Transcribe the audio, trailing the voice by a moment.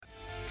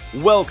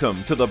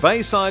Welcome to the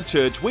Bayside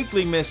Church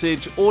Weekly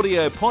Message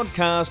audio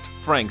podcast,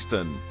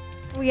 Frankston.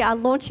 We are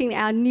launching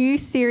our new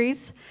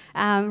series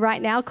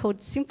right now called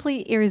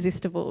Simply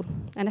Irresistible.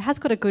 And it has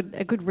got a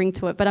good ring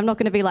to it, but I'm not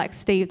going to be like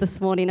Steve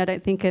this morning, I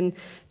don't think, and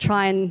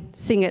try and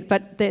sing it.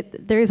 But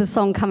there is a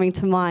song coming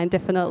to mind,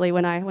 definitely,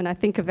 when I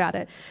think about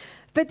it.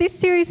 But this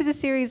series is a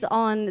series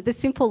on the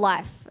simple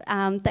life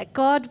that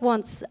God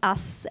wants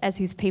us as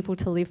his people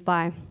to live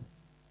by.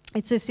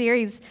 It's a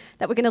series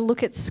that we're going to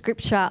look at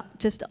scripture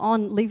just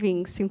on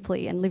living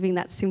simply and living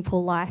that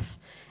simple life.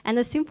 And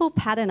the simple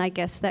pattern, I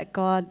guess, that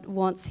God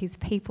wants his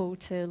people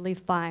to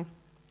live by.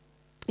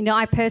 You know,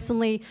 I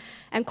personally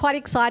am quite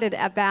excited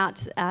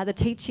about the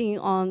teaching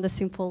on the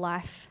simple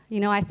life. You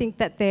know, I think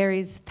that there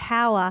is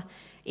power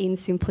in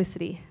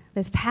simplicity.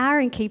 There's power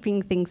in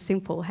keeping things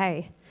simple,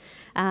 hey?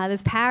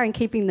 There's power in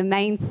keeping the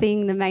main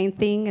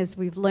thing, as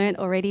we've learnt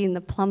already in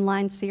the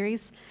Plumline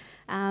series.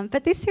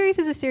 But this series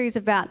is a series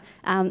about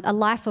a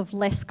life of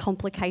less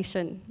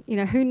complication. You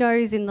know, who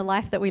knows in the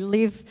life that we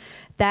live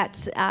that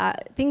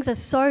things are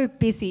so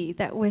busy,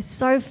 that we're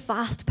so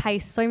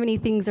fast-paced, so many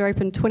things are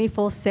open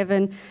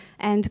 24/7,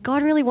 and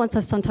God really wants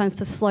us sometimes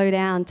to slow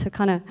down, to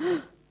kind of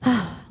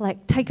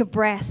like take a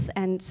breath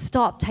and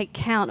stop, take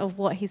count of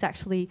what he's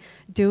actually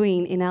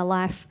doing in our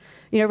life.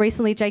 You know,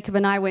 recently Jacob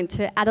and I went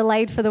to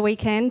Adelaide for the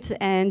weekend,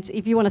 and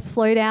if you want to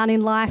slow down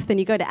in life, then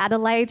you go to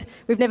Adelaide.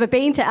 We've never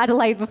been to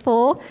Adelaide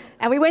before,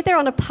 and we went there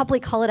on a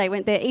public holiday,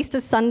 went there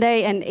Easter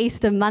Sunday and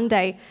Easter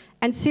Monday,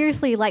 and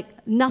seriously, like,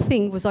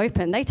 nothing was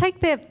open. They take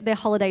their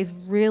holidays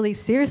really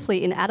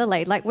seriously in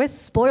Adelaide. Like, we're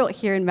spoilt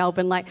here in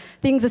Melbourne. Like,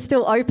 things are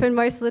still open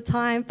most of the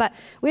time, but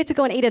we had to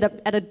go and eat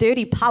at a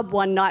dirty pub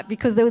one night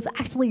because there was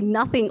actually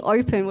nothing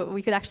open what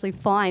we could actually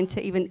find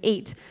to even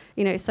eat.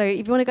 You know, so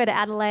if you want to go to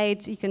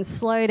Adelaide, you can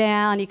slow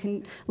down, you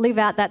can live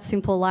out that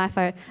simple life.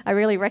 I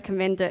really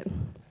recommend it.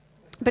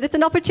 But it's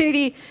an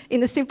opportunity in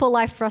the simple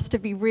life for us to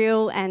be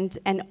real and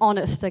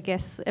honest, I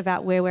guess,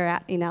 about where we're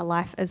at in our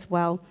life as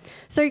well.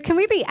 So can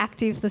we be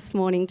active this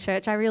morning,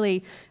 church? I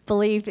really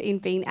believe in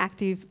being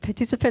active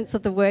participants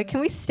of the word.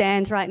 Can we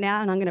stand right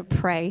now? And I'm going to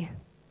pray.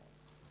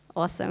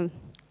 Awesome.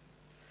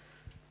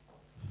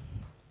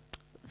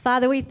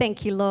 Father, we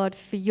thank you, Lord,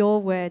 for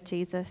your word,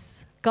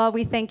 Jesus. God,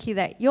 we thank you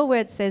that your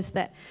word says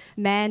that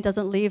man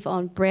doesn't live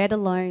on bread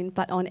alone,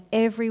 but on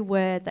every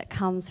word that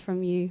comes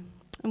from you.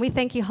 And we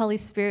thank you, Holy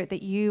Spirit,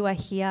 that you are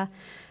here,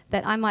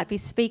 that I might be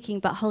speaking,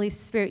 but Holy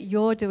Spirit,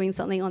 you're doing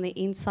something on the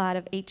inside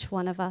of each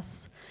one of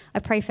us. I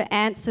pray for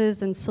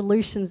answers and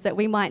solutions that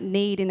we might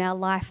need in our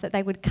life, that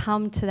they would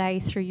come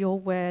today through your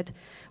word.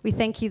 We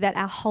thank you that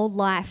our whole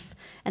life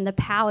and the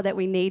power that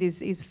we need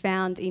is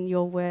found in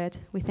your word.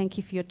 We thank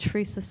you for your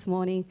truth this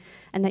morning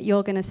and that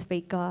you're going to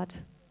speak, God.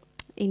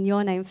 In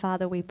your name,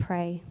 Father, we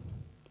pray.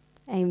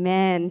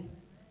 Amen.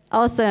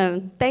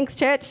 Awesome. Thanks,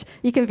 church.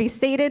 You can be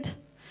seated.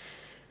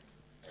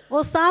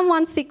 Well, Psalm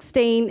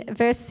 116,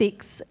 verse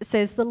 6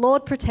 says, "The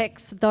Lord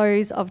protects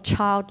those of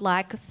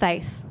childlike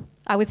faith.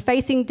 I was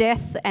facing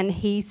death and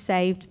he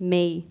saved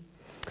me."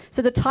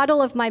 So the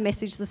title of my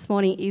message this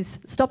morning is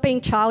Stop Being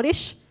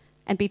Childish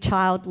and Be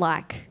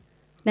Childlike.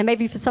 Now,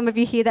 maybe for some of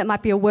you here, that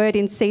might be a word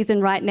in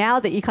season right now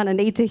that you kind of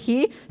need to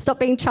hear. Stop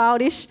being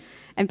childish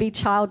and be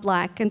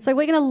childlike. And so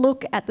we're going to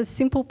look at the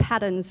simple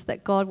patterns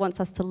that God wants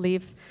us to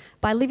live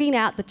by living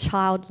out the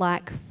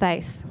childlike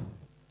faith.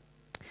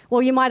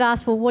 Well, you might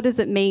ask, well, what does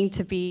it mean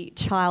to be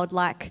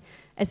childlike?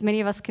 As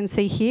many of us can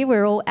see here,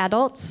 we're all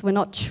adults. We're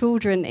not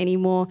children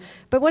anymore.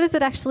 But what does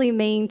it actually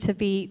mean to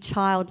be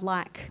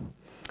childlike?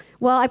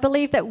 Well, I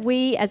believe that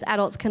we as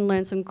adults can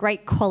learn some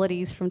great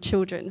qualities from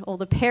children. All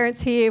the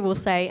parents here will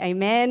say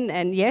amen,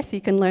 and yes,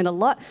 you can learn a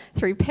lot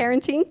through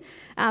parenting.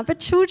 But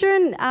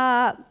children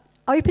are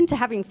open to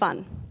having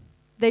fun.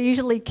 They're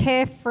usually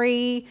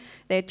carefree,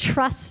 they're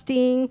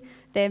trusting,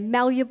 they're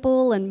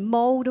malleable and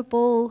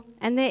moldable,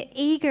 and they're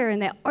eager and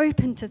they're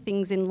open to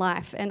things in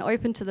life and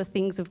open to the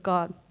things of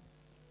God.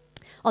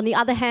 On the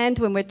other hand,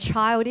 when we're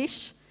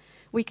childish,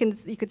 you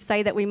could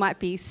say that we might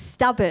be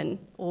stubborn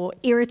or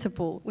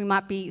irritable. We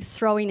might be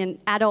throwing an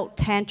adult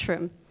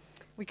tantrum.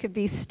 We could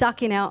be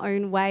stuck in our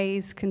own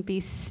ways, can be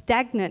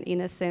stagnant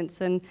in a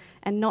sense, and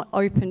not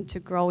open to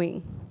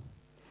growing.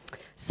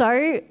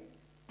 So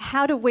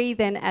how do we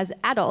then as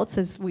adults,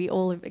 as we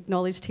all have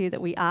acknowledged here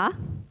that we are,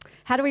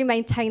 how do we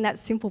maintain that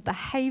simple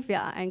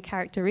behaviour and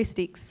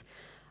characteristics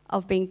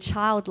of being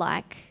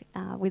childlike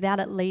without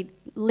it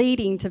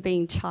leading to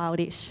being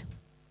childish?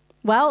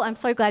 Well, I'm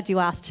so glad you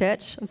asked,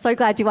 church. I'm so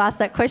glad you asked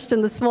that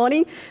question this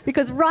morning,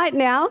 because right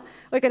now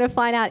we're going to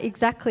find out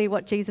exactly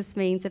what Jesus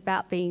means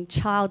about being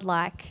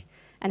childlike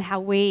and how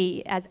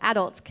we as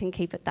adults can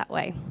keep it that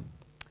way.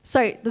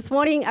 So this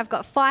morning I've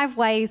got 5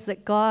 ways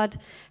that God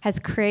has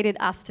created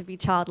us to be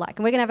childlike,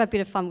 and we're going to have a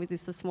bit of fun with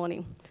this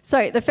morning.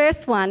 So the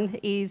first one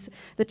is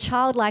the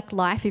childlike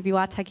life. If you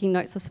are taking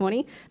notes this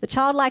morning, the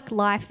childlike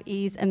life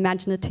is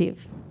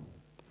imaginative.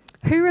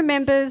 Who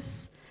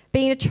remembers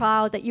being a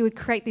child that you would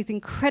create these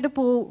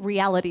incredible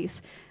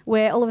realities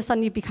where all of a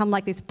sudden you become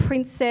like this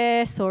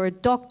princess or a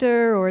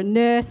doctor or a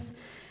nurse,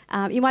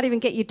 You might even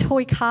get your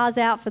toy cars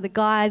out for the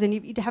guys, and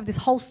you have this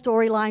whole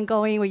storyline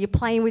going where you're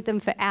playing with them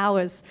for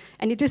hours,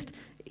 and you're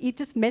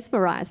just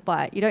mesmerised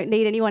by it. You don't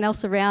need anyone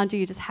else around you.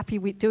 You're just happy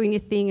with doing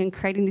your thing and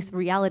creating this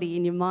reality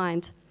in your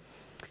mind.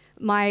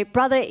 My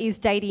brother is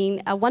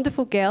dating a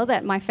wonderful girl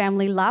that my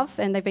family love,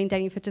 and they've been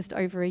dating for just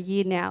over a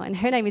year now. And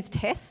her name is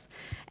Tess,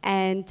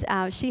 and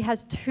she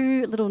has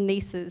two little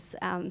nieces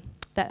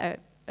that are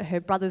her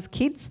brother's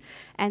kids.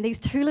 And these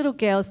two little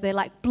girls, they're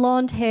like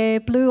blonde hair,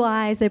 blue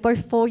eyes. They're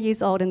both 4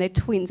 years old, and they're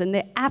twins, and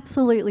they're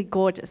absolutely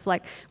gorgeous.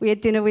 Like, we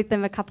had dinner with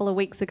them a couple of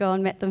weeks ago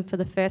and met them for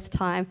the first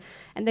time,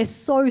 and they're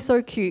so,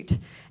 so cute.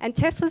 And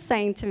Tess was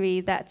saying to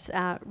me that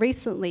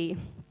recently,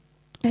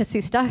 her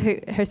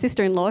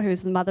sister-in-law, who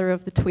is the mother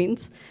of the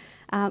twins,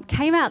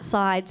 came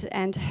outside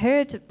and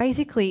heard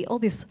basically all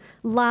this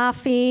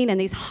laughing and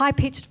these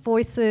high-pitched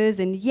voices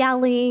and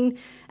yelling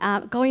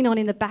going on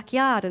in the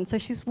backyard. And so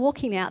she's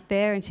walking out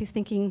there and she's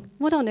thinking,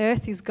 what on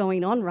earth is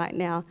going on right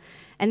now?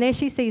 And there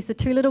she sees the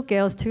two little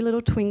girls, two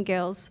little twin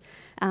girls,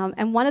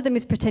 and one of them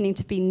is pretending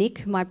to be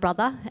Nick, my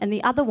brother, and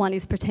the other one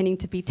is pretending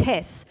to be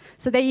Tess.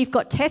 So there you've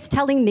got Tess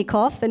telling Nick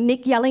off and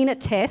Nick yelling at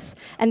Tess,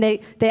 and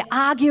they're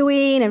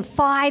arguing and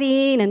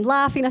fighting and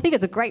laughing. I think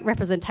it's a great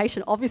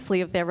representation,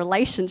 obviously, of their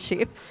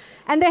relationship.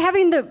 And they're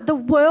having the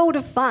world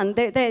of fun.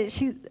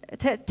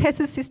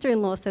 Tess's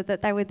sister-in-law said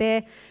that they were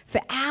there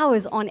for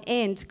hours on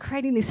end,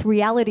 creating this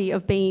reality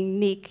of being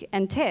Nick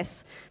and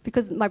Tess,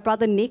 because my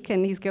brother Nick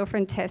and his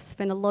girlfriend Tess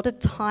spent a lot of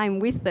time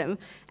with them.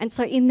 And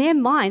so in their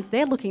minds,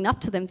 they're looking up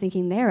to them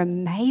thinking they're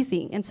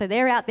amazing. And so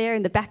they're out there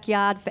in the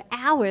backyard for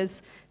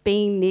hours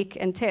being Nick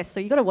and Tess. So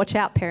you've got to watch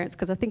out, parents,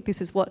 because I think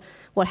this is what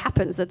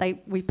happens, that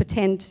we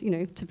pretend,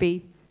 to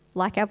be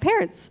like our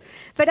parents.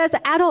 But as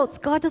adults,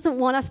 God doesn't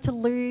want us to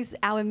lose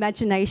our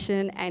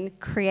imagination and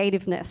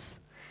creativeness.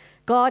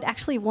 God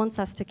actually wants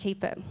us to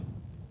keep it.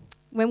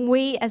 When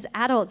we as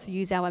adults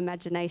use our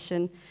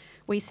imagination,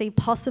 we see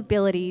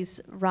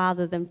possibilities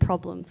rather than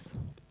problems.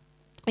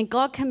 And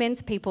God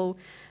commends people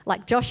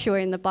like Joshua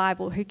in the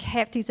Bible who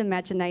kept his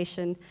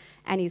imagination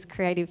and his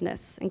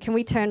creativeness. And can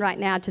we turn right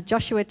now to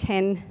Joshua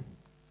 10,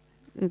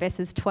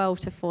 verses 12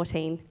 to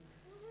 14?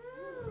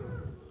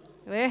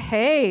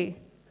 Hey!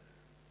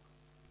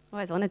 I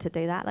always wanted to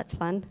do that. That's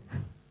fun.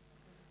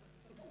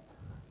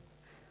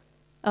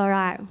 All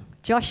right,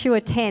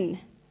 Joshua 10.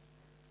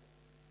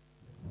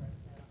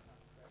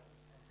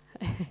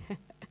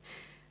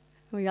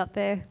 We up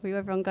there?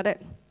 Everyone got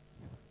it?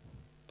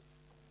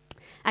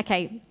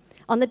 Okay.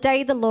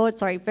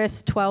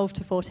 Verse 12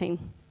 to 14.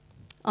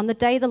 On the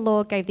day the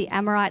Lord gave the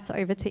Amorites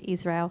over to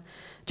Israel,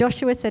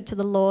 Joshua said to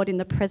the Lord in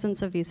the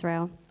presence of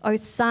Israel, O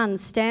sun,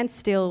 stand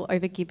still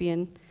over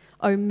Gibeon.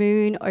 O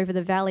moon, over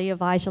the valley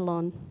of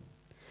Ajalon.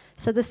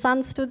 So the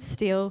sun stood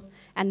still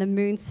and the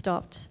moon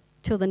stopped,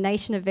 till the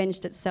nation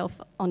avenged itself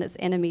on its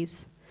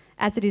enemies,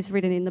 as it is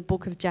written in the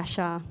book of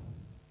Jasher.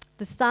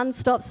 The sun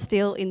stopped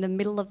still in the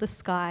middle of the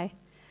sky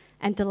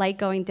and delayed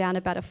going down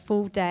about a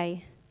full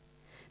day.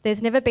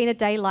 There's never been a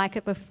day like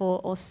it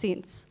before or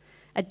since,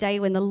 a day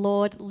when the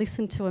Lord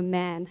listened to a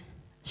man.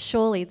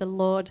 Surely the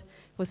Lord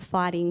was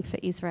fighting for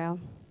Israel.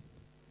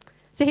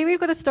 So here we've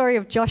got a story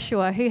of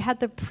Joshua, who had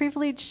the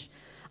privilege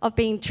of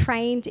being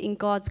trained in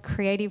God's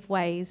creative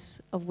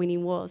ways of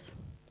winning wars.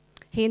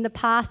 He in the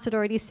past had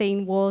already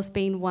seen wars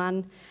being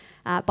won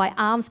by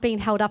arms being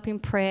held up in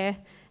prayer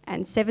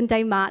and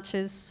 7-day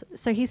marches,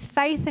 so his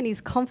faith and his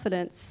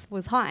confidence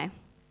was high.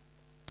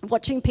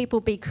 Watching people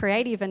be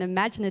creative and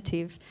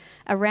imaginative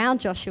around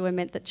Joshua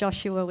meant that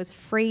Joshua was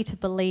free to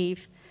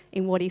believe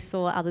in what he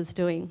saw others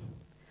doing.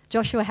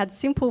 Joshua had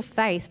simple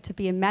faith to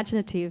be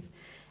imaginative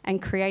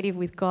and creative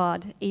with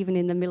God, even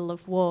in the middle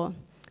of war.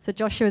 So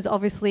Joshua is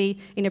obviously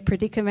in a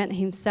predicament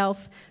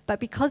himself, but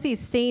because he's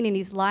seen in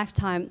his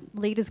lifetime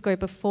leaders go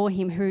before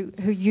him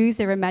who use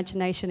their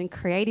imagination and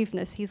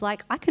creativeness, he's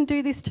like, I can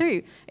do this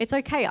too. It's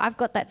okay. I've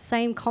got that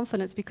same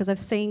confidence because I've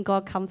seen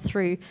God come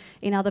through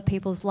in other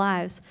people's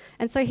lives.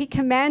 And so he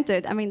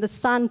commanded, the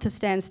sun to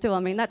stand still.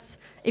 That's,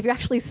 if you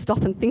actually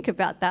stop and think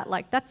about that,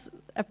 that's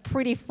a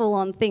pretty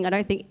full-on thing. I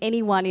don't think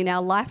anyone in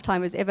our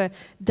lifetime has ever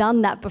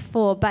done that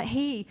before, but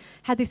he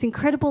had this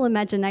incredible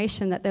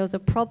imagination that there was a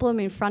problem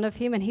in front of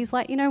him, and he's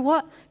like, you know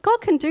what?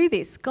 God can do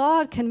this.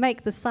 God can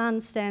make the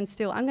sun stand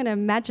still. I'm going to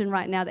imagine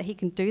right now that he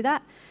can do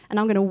that, and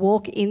I'm going to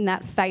walk in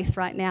that faith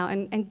right now.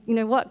 And you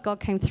know what?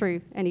 God came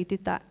through, and he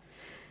did that,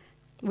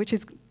 which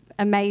is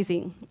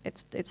amazing.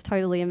 It's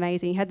totally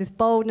amazing. He had this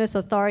boldness,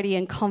 authority,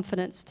 and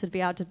confidence to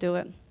be able to do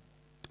it.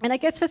 And I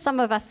guess for some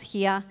of us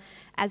here,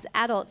 as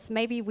adults,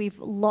 maybe we've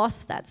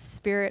lost that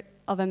spirit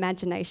of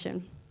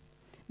imagination.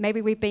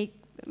 Maybe we've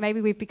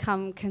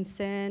become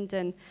concerned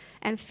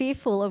and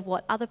fearful of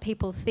what other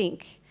people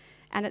think,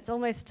 and it's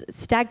almost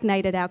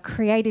stagnated our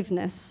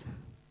creativeness.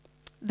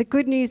 The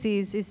good news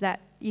is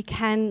that you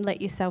can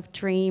let yourself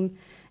dream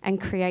and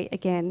create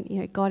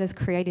again. God has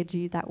created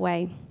you that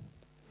way.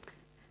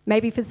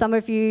 Maybe for some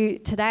of you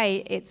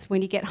today, it's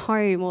when you get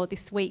home or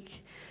this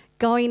week,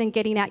 going and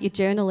getting out your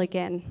journal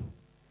again,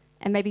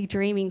 and maybe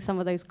dreaming some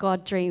of those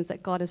God dreams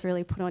that God has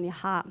really put on your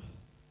heart.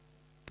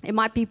 It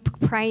might be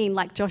praying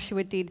like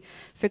Joshua did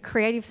for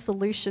creative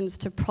solutions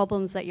to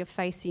problems that you're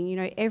facing. You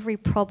know, every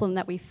problem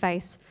that we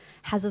face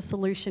has a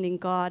solution in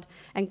God,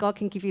 and God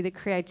can give you the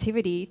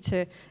creativity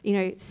to, you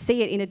know,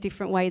 see it in a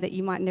different way that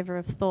you might never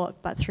have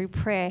thought, but through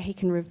prayer, he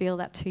can reveal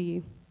that to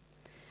you.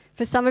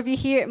 For some of you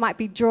here, it might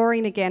be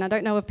drawing again. I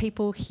don't know if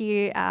people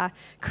here are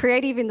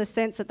creative in the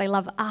sense that they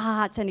love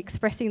art and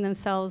expressing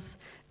themselves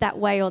that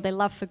way, or their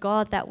love for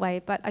God that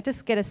way, but I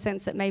just get a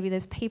sense that maybe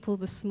there's people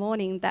this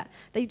morning that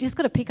you just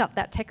got to pick up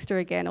that texture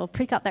again, or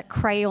pick up that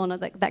crayon or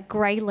that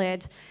grey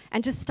lead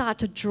and just start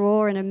to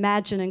draw and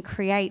imagine and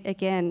create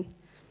again.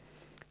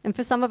 And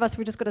for some of us,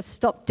 we just got to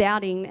stop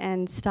doubting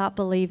and start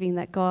believing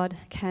that God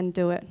can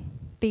do it.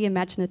 Be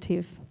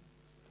imaginative.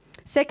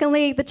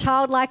 Secondly, the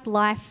childlike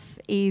life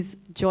is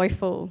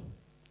joyful.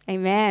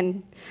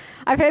 Amen.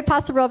 I've heard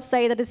Pastor Rob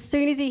say that as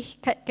soon as he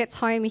gets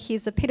home, he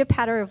hears the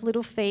pitter-patter of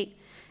little feet,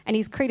 and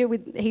he's greeted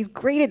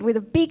with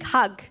a big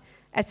hug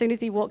as soon as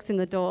he walks in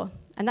the door.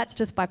 And that's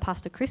just by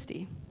Pastor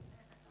Christy.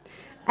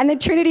 And then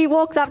Trinity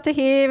walks up to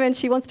him, and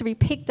she wants to be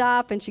picked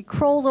up, and she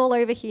crawls all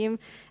over him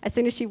as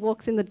soon as he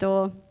walks in the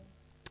door.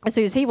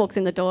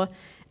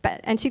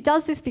 And she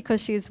does this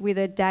because she's with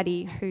her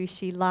daddy, who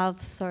she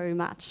loves so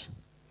much.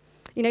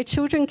 You know,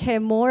 children care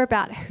more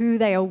about who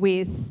they are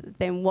with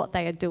than what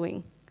they are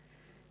doing.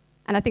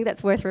 And I think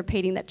that's worth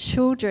repeating, that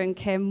children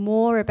care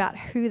more about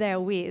who they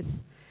are with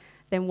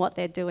than what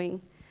they're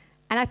doing.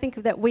 And I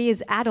think that we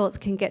as adults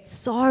can get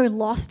so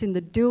lost in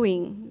the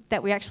doing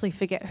that we actually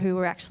forget who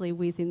we're actually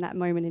with in that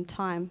moment in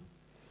time.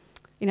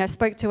 You know, I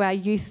spoke to our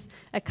youth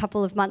a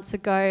couple of months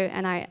ago,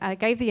 and I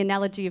gave the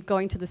analogy of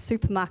going to the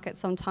supermarket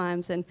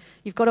sometimes, and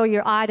you've got all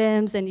your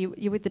items, and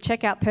you're with the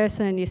checkout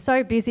person, and you're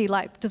so busy,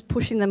 like just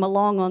pushing them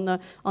along on the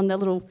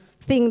little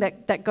thing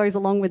that goes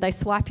along with, they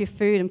swipe your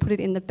food and put it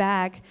in the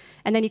bag,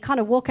 and then you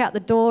kind of walk out the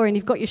door, and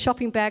you've got your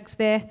shopping bags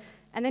there,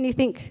 and then you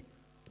think,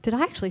 did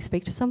I actually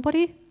speak to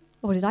somebody?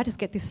 Or did I just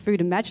get this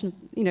food I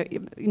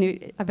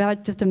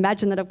just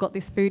imagine that I've got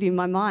this food in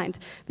my mind?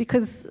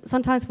 Because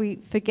sometimes we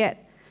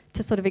forget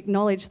to sort of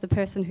acknowledge the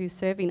person who's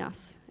serving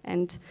us.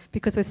 And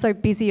because we're so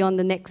busy on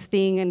the next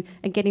thing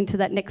and getting to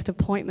that next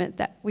appointment,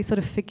 that we sort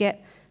of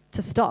forget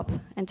to stop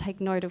and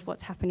take note of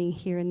what's happening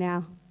here and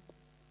now.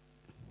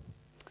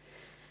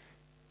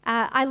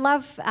 I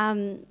love,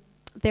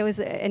 there was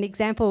an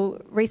example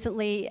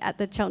recently at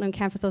the Cheltenham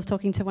campus. I was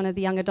talking to one of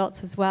the young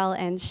adults as well,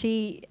 and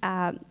she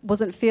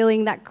wasn't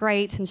feeling that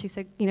great, and she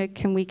said, you know,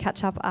 can we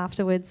catch up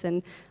afterwards?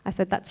 And I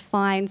said, that's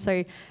fine.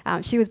 So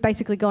she was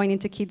basically going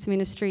into kids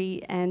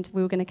ministry, and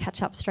we were going to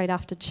catch up straight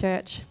after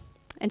church.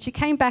 And she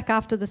came back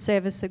after the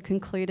service had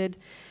concluded,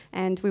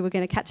 and we were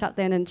going to catch up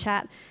then and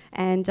chat.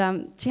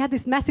 And she had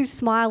this massive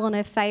smile on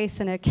her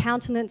face, and her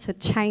countenance had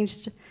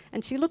changed,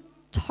 and she looked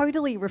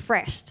totally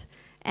refreshed.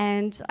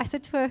 And I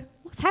said to her,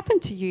 what's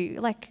happened to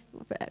you? Like,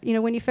 you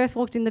know, when you first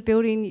walked in the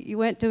building, you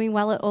weren't doing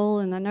well at all,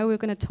 and I know we were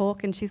going to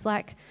talk. And she's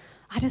like,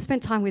 I just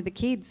spent time with the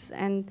kids,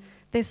 and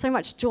there's so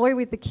much joy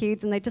with the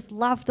kids, and they just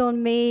loved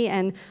on me,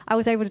 and I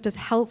was able to just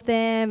help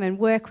them and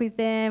work with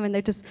them, and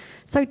they're just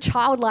so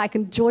childlike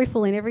and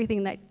joyful in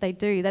everything that they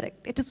do that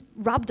it just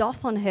rubbed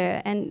off on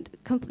her, and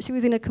she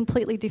was in a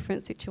completely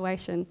different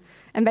situation.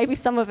 And maybe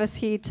some of us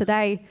here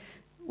today,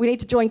 we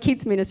need to join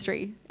kids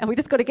ministry, and we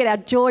just got to get our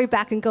joy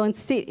back and go and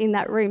sit in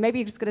that room. Maybe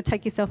you just got to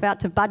take yourself out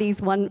to Buddies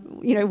one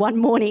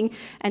morning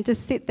and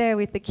just sit there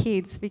with the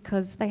kids,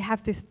 because they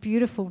have this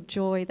beautiful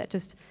joy that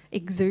just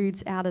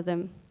exudes out of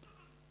them.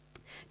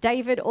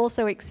 David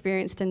also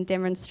experienced and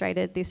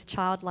demonstrated this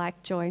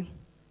childlike joy.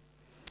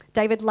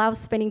 David loves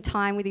spending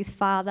time with his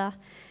father,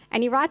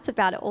 and he writes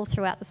about it all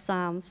throughout the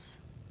Psalms.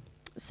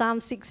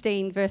 Psalm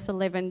 16, verse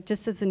 11,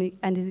 just as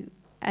an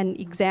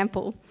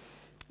example,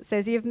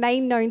 says, "You have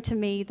made known to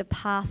me the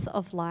path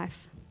of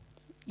life.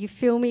 You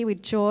fill me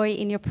with joy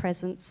in your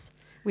presence,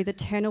 with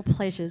eternal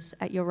pleasures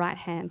at your right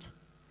hand."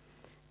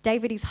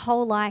 David, his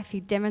whole life, he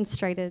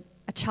demonstrated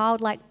a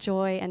childlike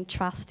joy and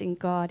trust in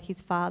God, his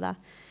Father.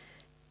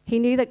 He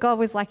knew that God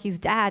was like his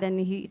dad,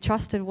 and he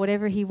trusted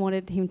whatever he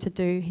wanted him to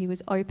do. He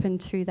was open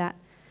to that.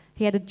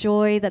 He had a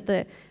joy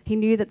he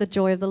knew that the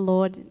joy of the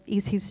Lord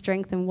is his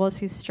strength and was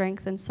his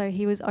strength, and so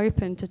he was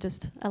open to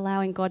just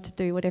allowing God to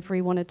do whatever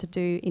he wanted to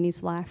do in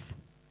his life.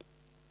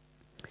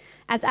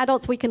 As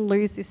adults, we can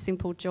lose this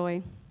simple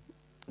joy.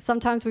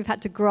 Sometimes we've had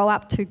to grow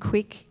up too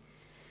quick.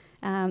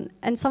 And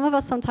some of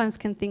us sometimes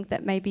can think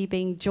that maybe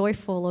being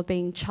joyful or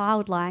being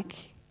childlike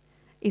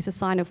is a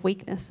sign of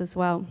weakness as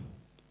well.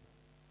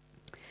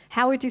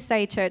 How would you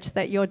say, church,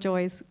 that your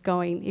joy's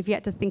going? If you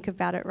had to think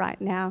about it right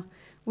now,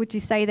 would you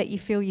say that you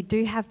feel you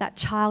do have that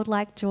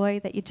childlike joy,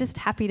 that you're just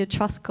happy to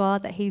trust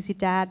God, that he's your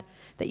dad,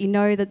 that you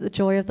know that the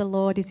joy of the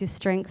Lord is your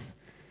strength?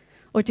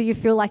 Or do you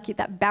feel like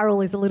that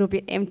barrel is a little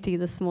bit empty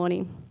this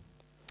morning?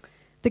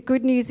 The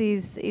good news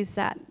is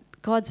that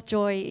God's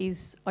joy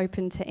is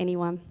open to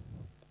anyone.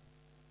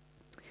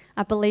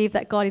 I believe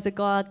that God is a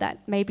God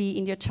that maybe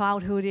in your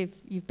childhood, if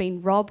you've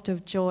been robbed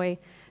of joy,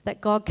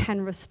 that God can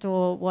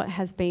restore what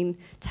has been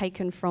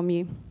taken from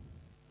you.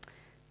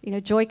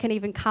 Joy can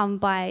even come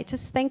by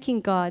just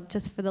thanking God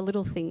just for the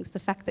little things, the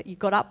fact that you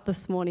got up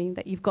this morning,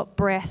 that you've got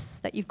breath,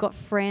 that you've got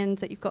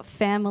friends, that you've got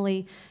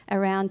family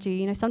around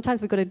you.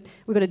 Sometimes we've got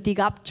to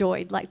dig up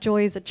joy. Like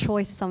joy is a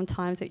choice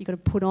sometimes that you've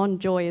got to put on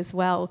joy as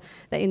well.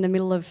 That in the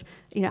middle of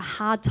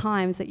hard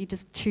times that you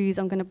just choose,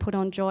 I'm going to put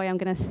on joy. I'm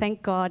going to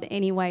thank God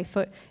anyway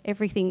for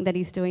everything that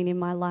He's doing in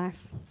my life.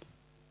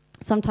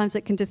 Sometimes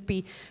it can just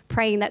be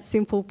praying that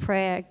simple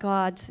prayer,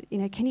 God,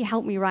 can you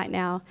help me right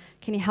now?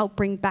 Can you help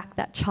bring back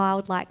that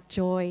childlike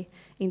joy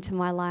into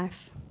my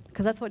life?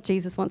 Because that's what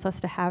Jesus wants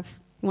us to have.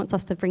 He wants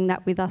us to bring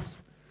that with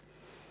us.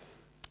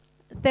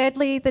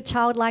 Thirdly, the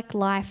childlike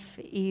life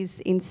is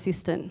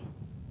insistent.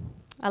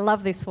 I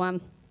love this one.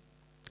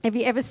 Have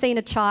you ever seen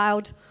a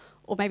child,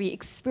 or maybe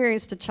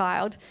experienced a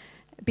child,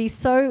 be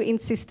so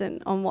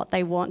insistent on what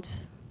they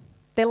want?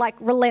 They're like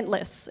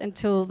relentless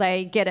until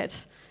they get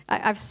it.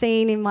 I've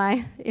seen in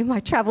my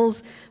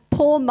travels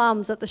poor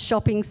mums at the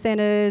shopping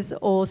centres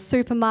or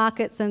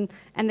supermarkets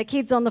and the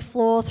kids on the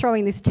floor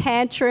throwing this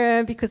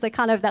tantrum because they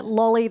kind of that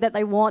lolly that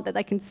they want that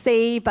they can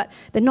see but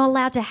they're not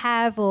allowed to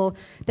have, or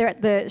they're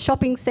at the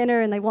shopping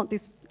centre and they want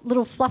this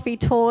little fluffy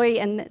toy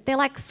and they're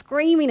like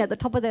screaming at the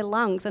top of their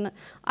lungs. And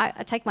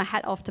I take my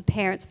hat off to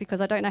parents because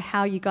I don't know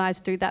how you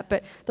guys do that,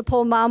 but the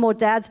poor mum or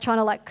dad's trying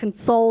to like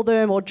console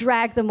them or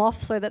drag them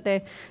off so that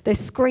their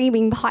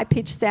screaming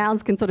high-pitched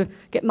sounds can sort of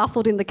get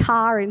muffled in the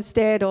car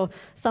instead or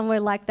somewhere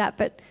like that.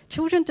 But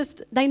children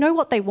they know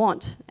what they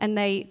want and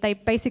they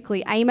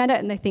basically aim at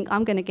it and they think,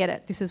 I'm going to get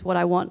it. This is what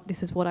I want.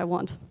 This is what I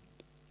want.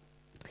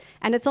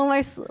 And it's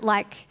almost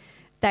like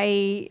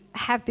they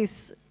have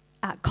this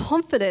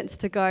confidence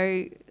to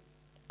go,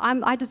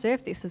 I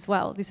deserve this as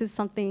well. This is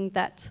something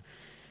that,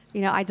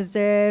 I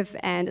deserve,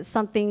 and it's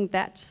something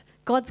that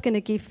God's going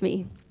to give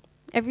me.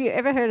 Have you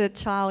ever heard a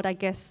child, I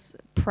guess,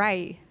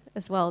 pray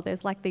as well?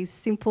 There's like these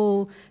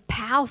simple,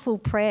 powerful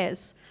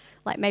prayers.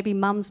 Like maybe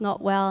mum's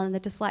not well and they're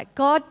just like,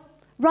 God,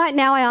 right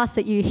now I ask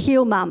that you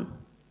heal mum.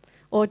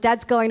 Or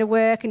dad's going to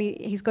work and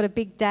he's got a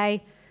big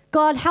day.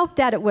 God, help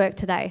dad at work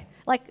today.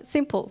 Like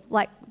simple,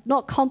 like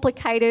not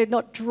complicated,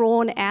 not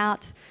drawn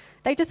out.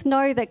 They just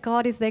know that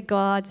God is their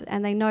God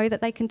and they know that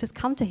they can just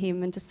come to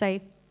Him and just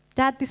say,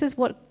 Dad, this is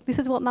what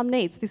mum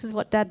needs. This is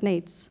what dad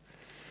needs.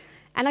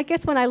 And I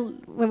guess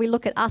when we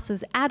look at us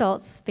as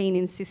adults being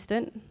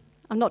insistent,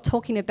 I'm not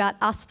talking about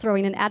us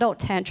throwing an adult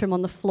tantrum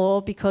on the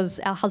floor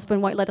because our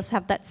husband won't let us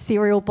have that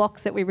cereal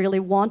box that we really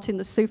want in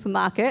the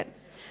supermarket.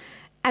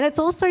 And it's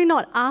also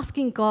not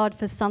asking God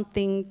for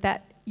something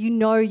that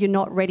you're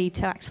not ready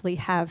to actually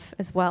have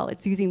as well.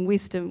 It's using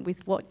wisdom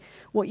with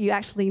what you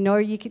actually know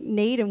you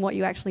need and what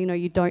you actually know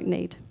you don't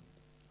need.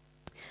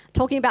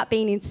 Talking about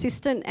being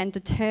insistent and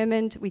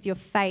determined with your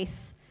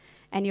faith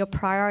and your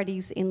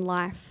priorities in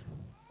life.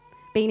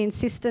 Being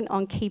insistent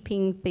on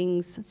keeping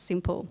things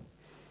simple.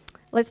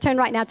 Let's turn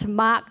right now to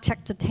Mark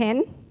chapter 10.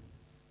 I'm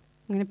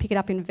going to pick it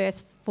up in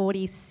verse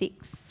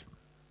 46.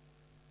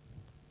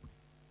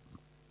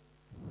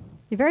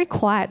 You're very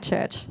quiet,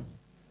 church.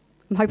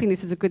 I'm hoping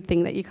this is a good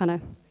thing that you're kind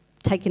of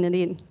taking it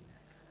in.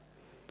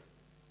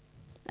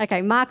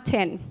 Okay, Mark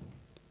 10,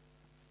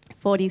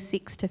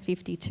 46 to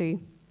 52.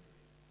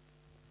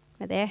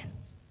 Right there.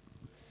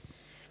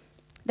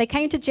 They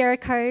came to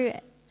Jericho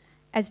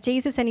as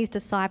Jesus and his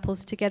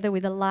disciples, together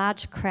with a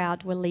large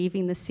crowd, were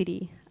leaving the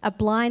city. A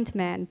blind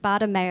man,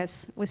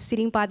 Bartimaeus, was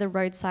sitting by the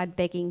roadside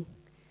begging.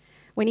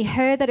 When he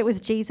heard that it was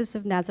Jesus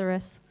of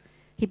Nazareth,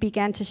 he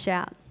began to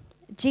shout,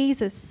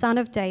 Jesus, Son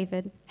of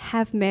David,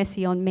 have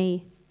mercy on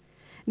me.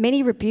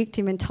 Many rebuked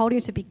him and told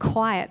him to be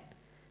quiet,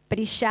 but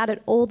he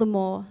shouted all the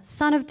more,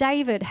 Son of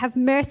David, have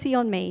mercy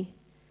on me.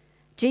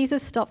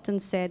 Jesus stopped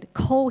and said,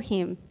 call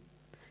him.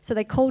 So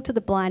they called to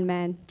the blind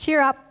man, cheer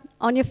up,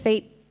 on your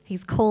feet,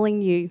 he's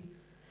calling you.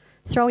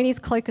 Throwing his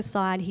cloak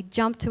aside, he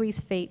jumped to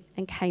his feet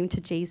and came to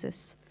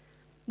Jesus.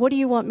 What do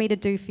you want me to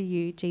do for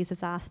you?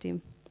 Jesus asked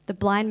him. The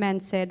blind man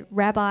said,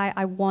 Rabbi,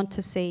 I want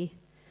to see.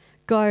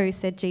 Go,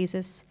 said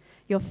Jesus,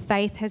 your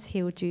faith has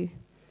healed you.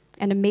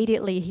 And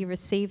immediately he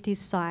received his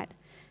sight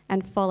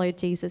and followed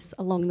Jesus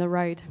along the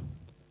road.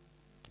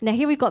 Now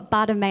here we've got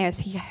Bartimaeus.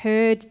 He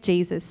heard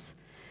Jesus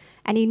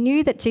and he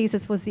knew that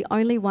Jesus was the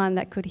only one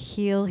that could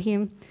heal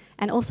him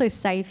and also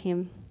save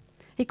him.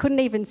 He couldn't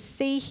even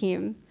see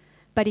him,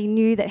 but he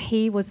knew that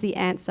he was the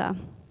answer.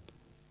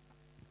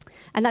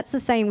 And that's the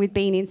same with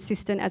being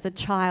insistent as a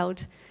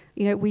child.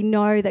 You know, we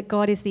know that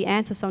God is the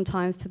answer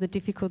sometimes to the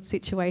difficult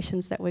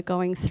situations that we're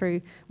going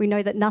through. We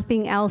know that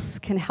nothing else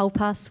can help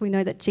us. We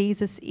know that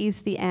Jesus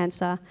is the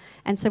answer.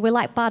 And so we're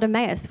like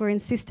Bartimaeus. We're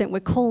insistent.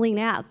 We're calling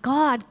out,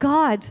 God,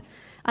 God.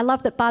 I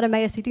love that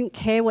Bartimaeus, he didn't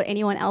care what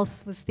anyone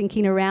else was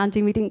thinking around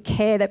him. He didn't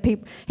care that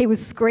he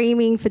was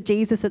screaming for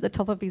Jesus at the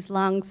top of his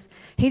lungs.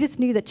 He just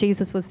knew that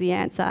Jesus was the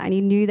answer and he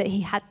knew that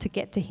he had to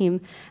get to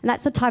him. And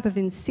that's the type of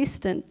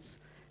insistence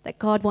that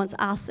God wants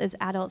us as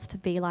adults to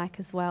be like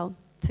as well.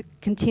 To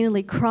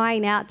continually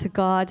crying out to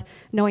God,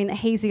 knowing that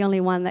he's the only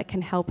one that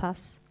can help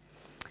us.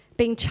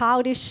 Being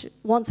childish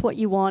wants what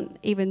you want,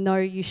 even though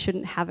you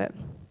shouldn't have it.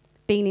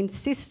 Being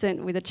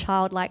insistent with a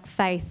childlike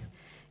faith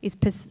is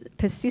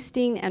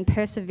persisting and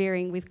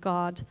persevering with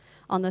God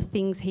on the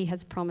things he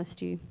has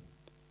promised you.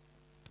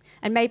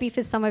 And maybe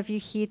for some of you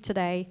here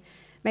today,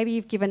 maybe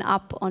you've given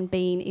up on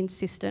being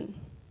insistent.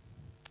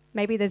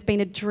 Maybe there's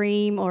been a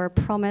dream or a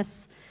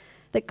promise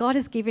that God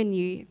has given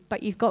you,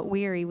 but you've got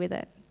weary with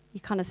it. You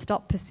kind of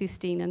stop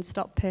persisting and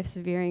stop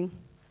persevering.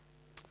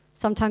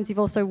 Sometimes you've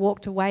also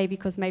walked away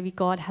because maybe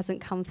God hasn't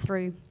come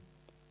through.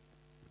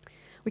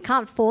 We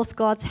can't force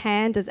God's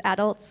hand as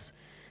adults,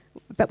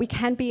 but we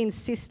can be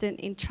insistent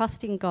in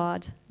trusting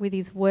God with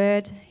his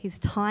word, his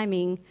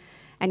timing,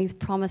 and his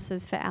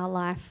promises for our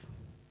life.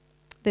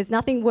 There's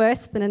nothing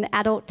worse than an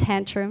adult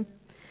tantrum,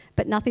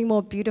 but nothing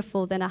more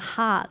beautiful than a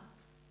heart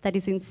that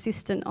is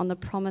insistent on the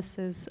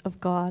promises of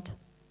God.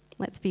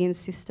 Let's be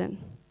insistent.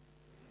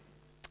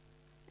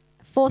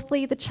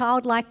 Fourthly, the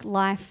childlike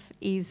life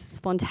is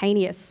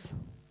spontaneous.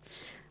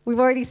 We've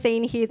already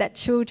seen here that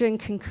children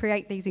can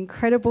create these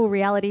incredible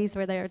realities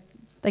where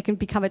they can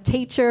become a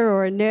teacher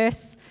or a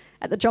nurse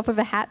at the drop of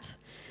a hat.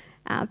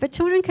 But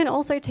children can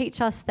also teach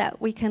us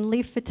that we can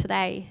live for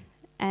today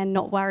and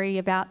not worry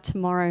about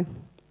tomorrow.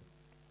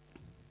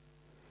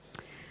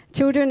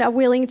 Children are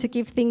willing to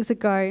give things a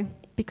go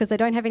because they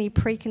don't have any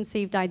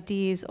preconceived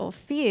ideas or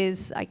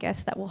fears, I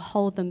guess, that will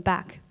hold them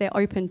back. They're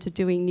open to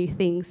doing new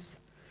things.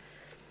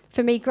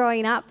 For me,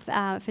 growing up,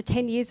 for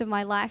 10 years of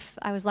my life,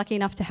 I was lucky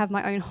enough to have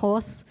my own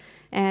horse,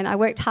 and I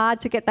worked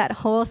hard to get that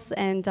horse,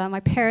 and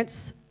my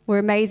parents were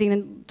amazing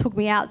and took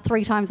me out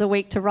 3 times a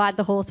week to ride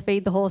the horse,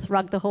 feed the horse,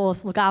 rug the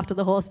horse, look after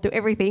the horse, do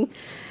everything.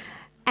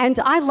 And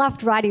I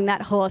loved riding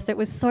that horse. It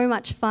was so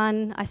much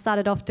fun. I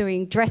started off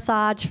doing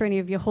dressage for any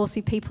of your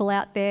horsey people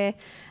out there.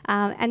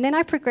 And then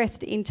I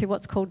progressed into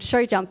what's called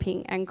show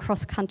jumping and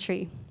cross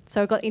country.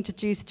 So I got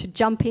introduced to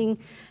jumping.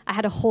 I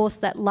had a horse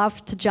that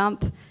loved to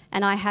jump,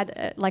 and I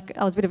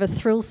was a bit of a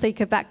thrill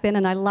seeker back then,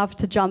 and I loved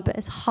to jump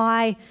as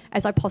high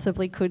as I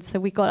possibly could. So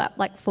we got up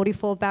like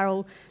 44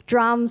 barrel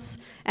drums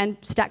and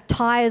stacked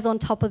tyres on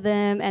top of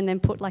them, and then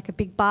put like a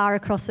big bar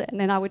across it, and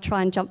then I would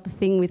try and jump the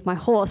thing with my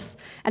horse.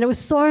 And it was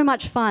so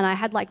much fun. I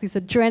had like this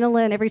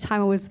adrenaline every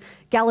time I was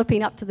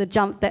galloping up to the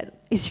jump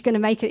that, is she going to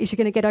make it? Is she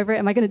going to get over it?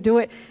 Am I going to do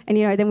it? And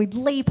then we'd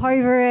leap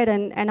over it,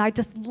 and I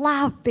just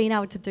loved being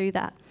able to do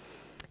that.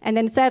 And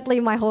then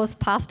sadly, my horse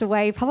passed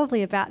away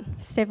probably about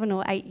 7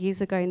 or 8 years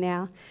ago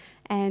now.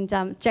 And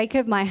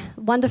Jacob, my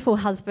wonderful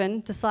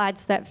husband,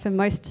 decides that for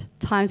most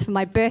times for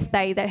my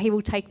birthday that he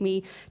will take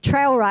me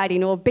trail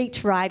riding or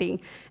beach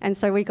riding. And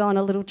so we go on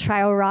a little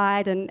trail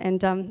ride,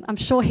 and I'm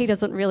sure he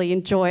doesn't really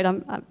enjoy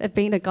it.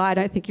 Being a guy, I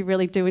don't think you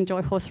really do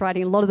enjoy horse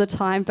riding a lot of the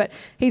time, but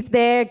he's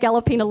there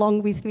galloping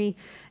along with me.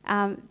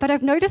 But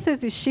I've noticed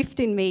there's this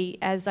shift in me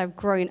as I've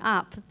grown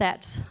up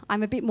that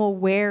I'm a bit more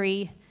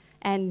wary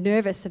and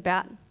nervous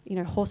about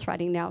horse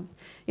riding now.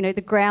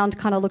 The ground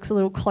kind of looks a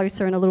little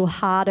closer and a little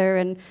harder,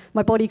 and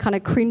my body kind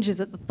of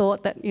cringes at the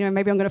thought that,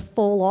 maybe I'm going to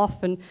fall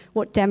off, and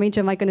what damage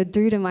am I going to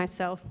do to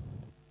myself?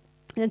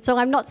 And so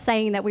I'm not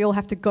saying that we all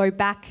have to go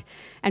back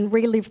and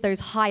relive those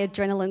high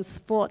adrenaline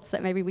sports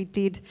that maybe we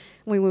did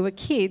when we were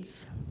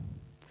kids.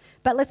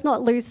 But let's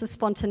not lose the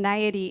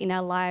spontaneity in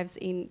our lives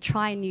in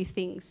trying new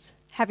things,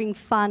 having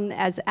fun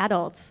as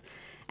adults,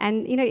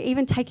 and,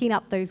 even taking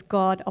up those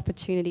God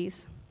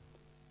opportunities.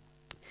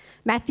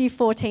 Matthew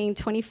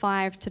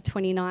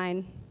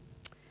 14:25-29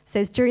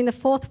 says, during the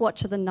 4th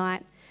watch of the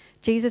night,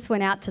 Jesus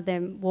went out to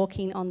them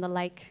walking on the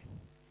lake.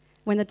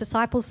 When the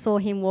disciples saw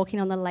him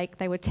walking on the lake,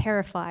 they were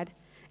terrified.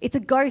 It's a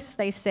ghost,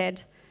 they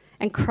said,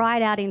 and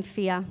cried out in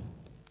fear.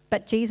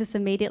 But Jesus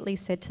immediately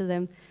said to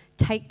them,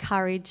 take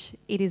courage,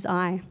 it is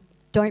I.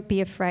 Don't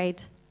be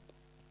afraid.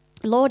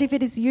 Lord, if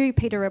it is you,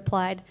 Peter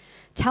replied,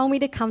 tell me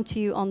to come to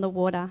you on the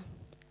water.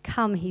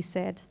 Come, he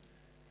said.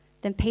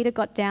 Then Peter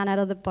got down out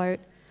of the boat,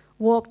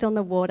 walked on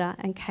the water,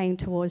 and came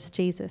towards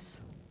Jesus.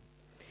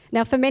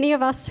 Now, for many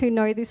of us who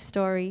know this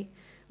story,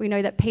 we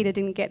know that Peter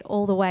didn't get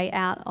all the way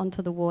out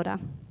onto the water.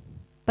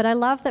 But I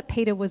love that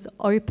Peter was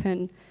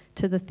open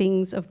to the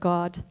things of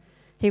God.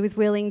 He was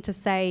willing to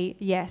say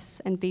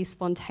yes and be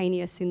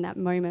spontaneous in that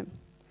moment.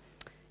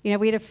 We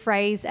had a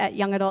phrase at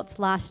Young Adults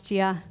last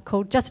year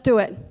called just do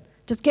it.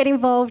 Just get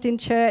involved in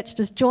church,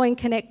 just join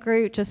Connect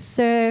Group, just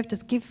serve,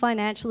 just give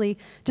financially,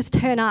 just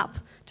turn up,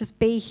 just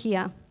be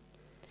here.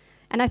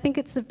 And I think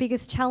it's the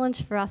biggest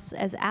challenge for us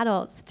as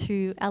adults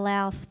to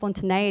allow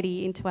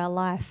spontaneity into our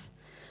life.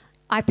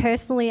 I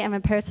personally am a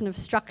person of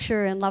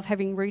structure and love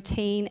having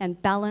routine and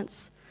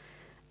balance,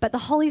 but the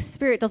Holy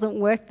Spirit doesn't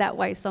work that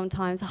way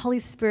sometimes. The Holy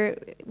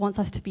Spirit wants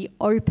us to be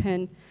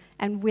open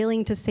and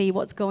willing to see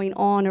what's going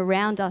on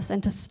around us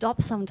and to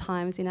stop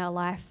sometimes in our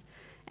life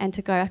and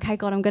to go, okay,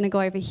 God, I'm going to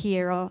go over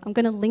here, or I'm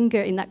going to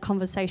linger in that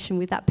conversation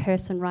with that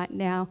person right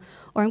now,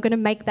 or I'm going to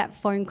make that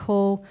phone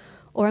call,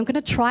 or I'm going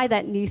to try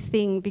that new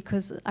thing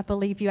because I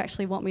believe you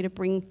actually want me to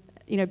bring,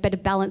 better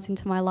balance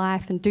into my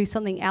life and do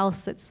something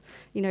else that's,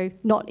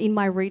 not in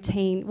my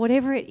routine.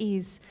 Whatever it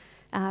is,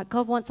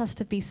 God wants us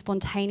to be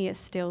spontaneous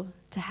still,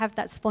 to have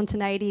that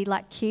spontaneity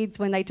like kids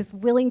when they're just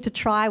willing to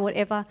try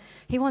whatever.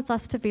 He wants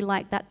us to be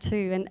like that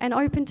too, and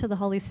open to the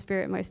Holy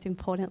Spirit most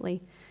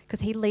importantly, because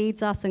he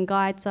leads us and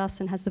guides us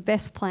and has the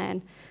best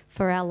plan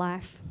for our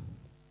life.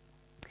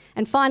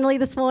 And finally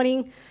this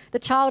morning, the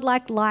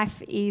childlike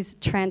life is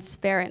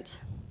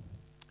transparent.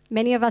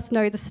 Many of us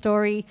know the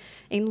story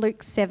in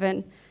Luke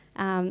 7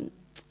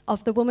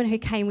 of the woman who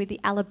came with the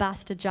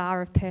alabaster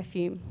jar of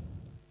perfume.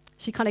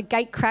 She kind of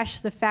gate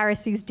crashed the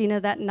Pharisees' dinner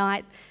that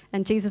night,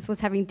 and Jesus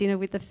was having dinner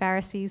with the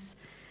Pharisees.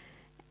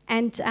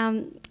 And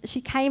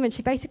she came and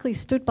she basically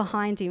stood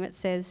behind him, it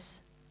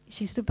says.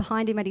 She stood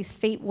behind him at his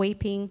feet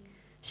weeping.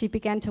 She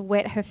began to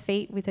wet his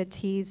feet with her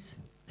tears.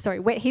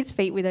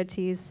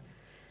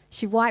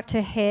 She wiped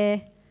her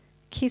hair,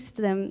 kissed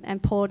them,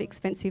 and poured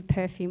expensive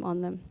perfume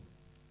on them.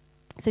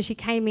 So she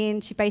came in,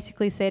 she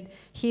basically said,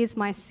 here's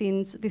my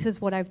sins, this is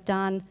what I've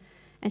done.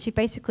 And she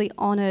basically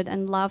honoured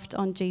and loved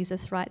on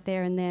Jesus right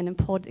there and then and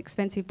poured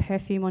expensive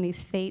perfume on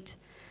his feet.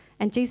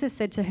 And Jesus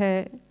said to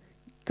her,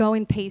 go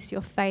in peace,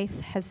 your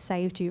faith has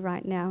saved you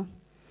right now.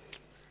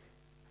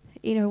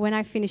 You know, when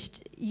I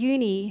finished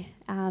uni,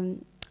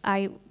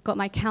 I got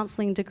my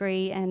counselling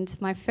degree, and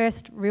my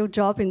first real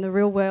job in the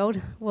real world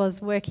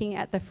was working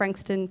at the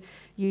Frankston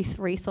Youth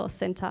Resource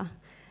Centre.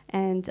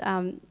 And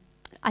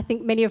I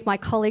think many of my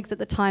colleagues at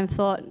the time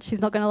thought,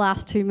 she's not going to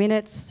last 2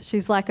 minutes.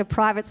 She's like a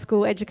private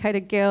school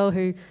educated girl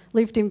who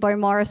lived in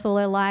Beaumaris all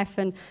her life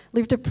and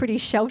lived a pretty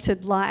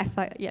sheltered life,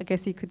 I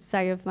guess you could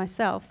say, of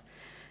myself.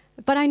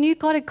 But I knew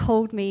God had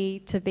called me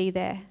to be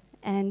there.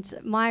 And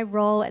my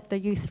role at the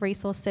Youth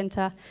Resource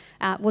Centre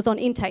was on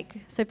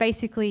intake. So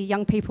basically,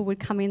 young people would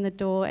come in the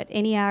door at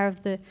any hour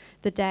of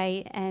the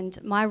day,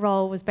 and my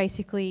role was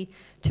basically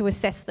to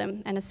assess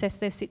them and assess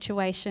their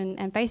situation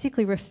and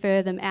basically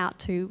refer them out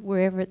to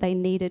wherever they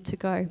needed to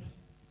go.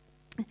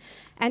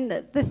 And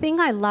the thing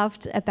I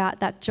loved about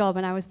that job,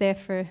 and I was there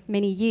for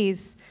many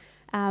years,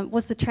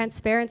 was the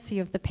transparency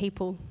of the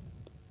people.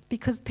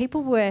 Because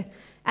people were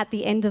at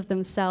the end of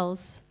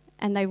themselves,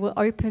 and they were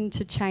open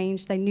to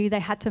change. They knew they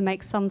had to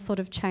make some sort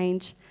of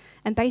change.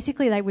 And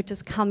basically they would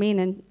just come in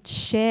and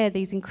share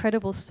these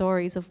incredible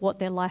stories of what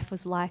their life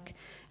was like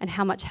and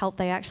how much help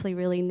they actually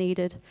really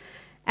needed.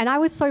 And I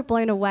was so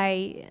blown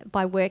away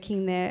by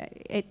working there.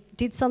 It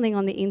did something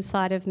on the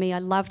inside of me. I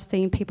loved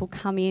seeing people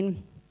come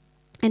in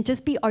and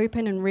just be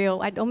open and real.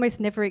 I'd almost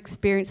never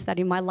experienced that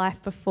in my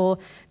life before,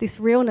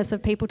 this realness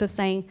of people just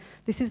saying,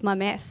 this is my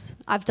mess.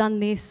 I've done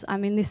this,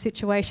 I'm in this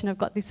situation, I've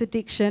got this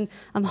addiction,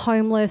 I'm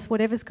homeless,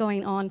 whatever's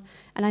going on,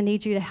 and I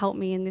need you to help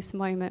me in this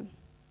moment.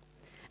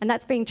 And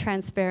that's being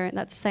transparent,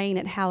 that's saying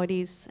it how it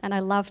is, and I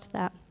loved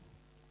that.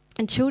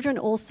 And children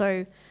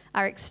also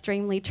are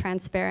extremely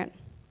transparent.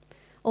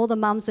 All the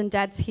mums and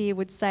dads here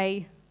would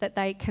say that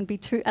they can be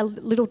a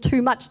little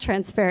too much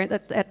transparent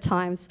at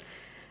times.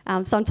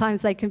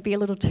 Sometimes they can be a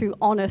little too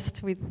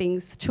honest with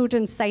things.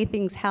 Children say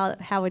things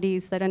how it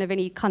is. They don't have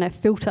any kind of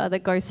filter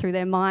that goes through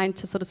their mind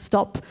to sort of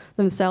stop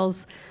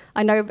themselves.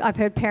 I know I've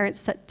heard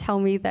parents tell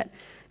me that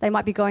they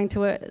might be going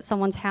to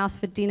someone's house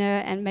for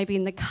dinner, and maybe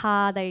in the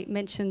car they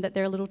mention that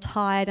they're a little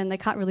tired and they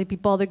can't really be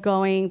bothered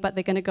going, but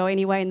they're going to go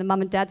anyway, and the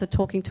mum and dads are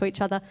talking to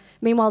each other.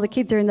 Meanwhile, the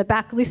kids are in the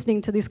back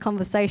listening to this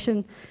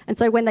conversation. And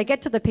so when they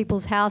get to the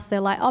people's house, they're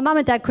like, oh, mum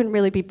and dad couldn't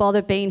really be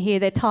bothered being here.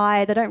 They're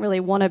tired. They don't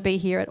really want to be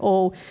here at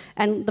all.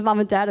 And the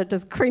mum and dad are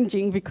just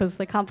cringing because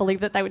they can't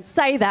believe that they would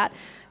say that.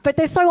 But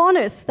they're so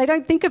honest. They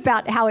don't think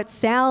about how it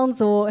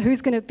sounds or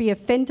who's going to be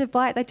offended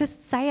by it. They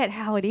just say it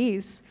how it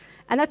is.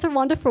 And that's a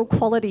wonderful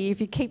quality if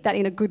you keep that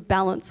in a good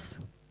balance.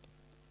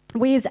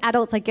 We as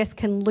adults, I guess,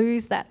 can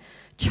lose that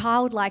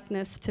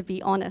childlikeness to be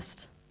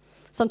honest.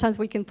 Sometimes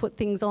we can put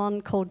things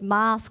on called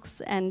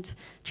masks and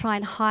try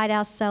and hide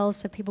ourselves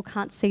so people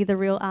can't see the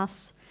real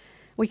us.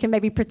 We can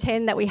maybe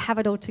pretend that we have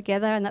it all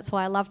together, and that's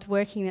why I loved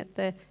working at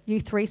the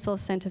Youth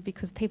Resource Centre,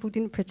 because people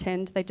didn't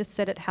pretend, they just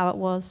said it how it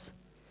was.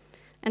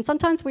 And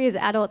sometimes we as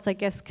adults, I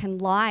guess, can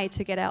lie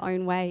to get our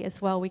own way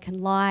as well. We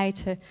can lie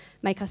to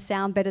make us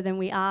sound better than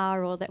we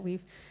are, or that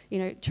we've,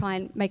 try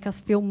and make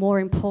us feel more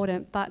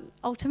important. But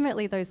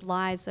ultimately, those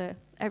lies are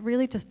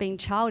really just being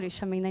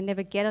childish. I mean, they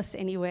never get us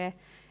anywhere.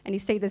 And you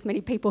see there's many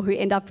people who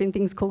end up in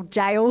things called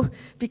jail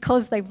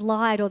because they've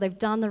lied or they've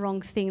done the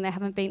wrong thing. They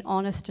haven't been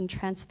honest and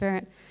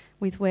transparent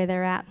with where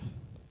they're at.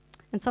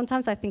 And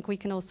sometimes I think we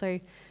can also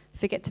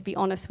forget to be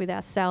honest with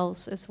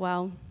ourselves as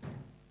well.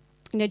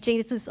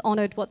 Jesus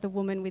honoured what the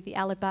woman with the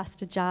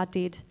alabaster jar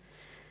did.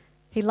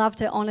 He loved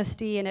her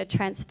honesty and her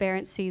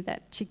transparency,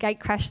 that she gate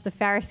crashed the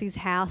Pharisees'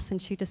 house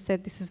and she just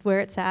said, this is where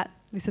it's at,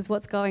 this is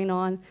what's going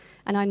on,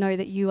 and I know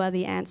that you are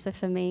the answer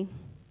for me.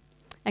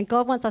 And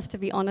God wants us to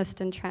be honest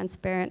and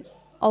transparent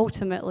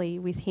ultimately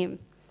with him.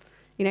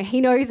 He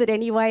knows it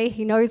anyway,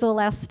 he knows all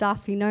our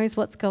stuff, he knows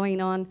what's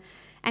going on,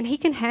 and he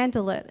can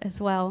handle it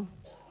as well.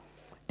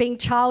 Being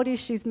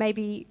childish is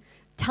maybe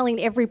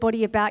telling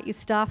everybody about your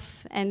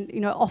stuff and,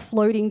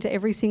 offloading to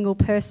every single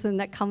person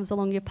that comes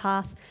along your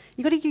path.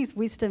 You've got to use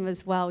wisdom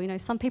as well.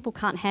 Some people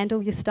can't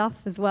handle your stuff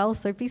as well,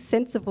 so be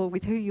sensible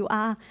with who you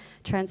are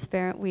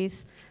transparent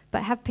with.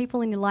 But have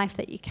people in your life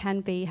that you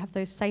can be, have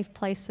those safe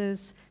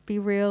places, be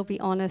real, be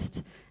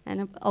honest,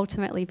 and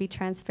ultimately be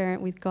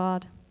transparent with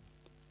God.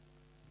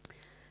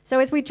 So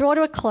as we draw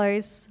to a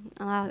close,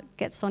 I'll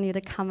get Sonia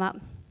to come up.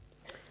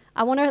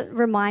 I want to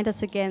remind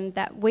us again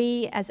that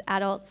we as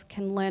adults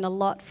can learn a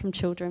lot from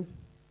children.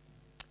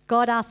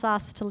 God asks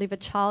us to live a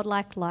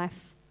childlike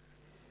life.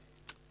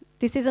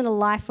 This isn't a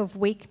life of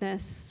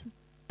weakness,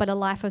 but a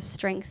life of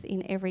strength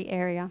in every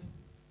area.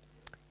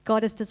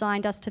 God has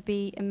designed us to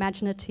be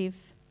imaginative,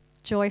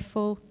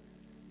 joyful,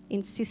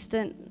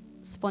 insistent,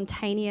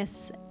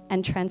 spontaneous,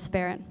 and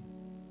transparent.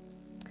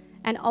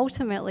 And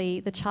ultimately,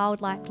 the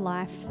childlike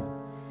life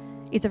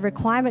is a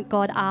requirement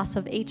God asks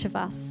of each of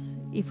us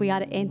if we are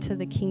to enter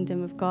the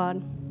kingdom of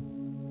God.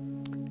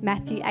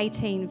 Matthew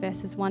 18,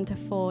 verses 1 to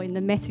 4 in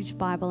the Message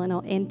Bible, and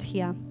I'll end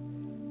here,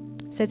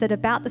 says that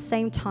about the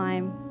same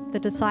time, the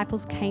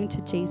disciples came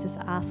to Jesus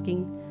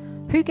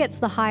asking, "Who gets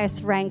the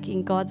highest rank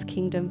in God's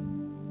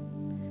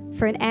kingdom?"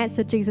 For an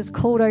answer, Jesus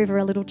called over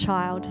a little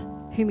child,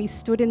 whom he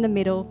stood in the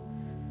middle,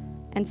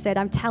 and said,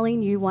 "I'm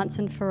telling you once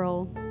and for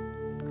all,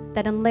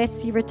 that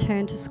unless you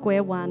return to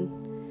square one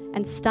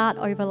and start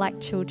over like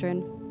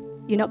children,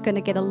 you're not going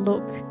to get a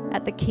look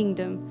at the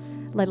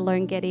kingdom, let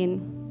alone get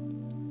in.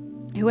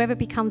 Whoever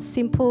becomes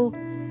simple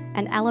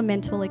and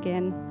elemental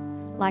again,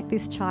 like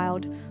this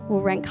child,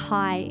 will rank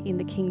high in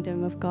the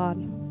kingdom of God."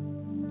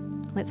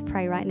 Let's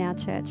pray right now,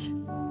 church.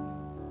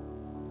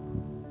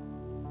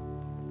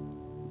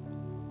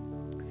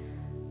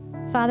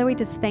 Father, we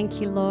just thank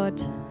you, Lord,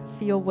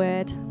 for your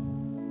word.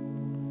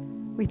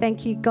 We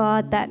thank you,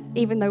 God, that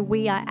even though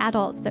we are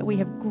adults, that we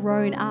have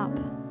grown up.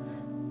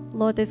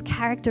 Lord, there's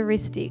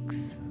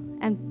characteristics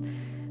and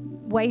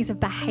ways of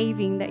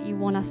behaving that you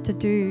want us to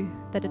do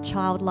that are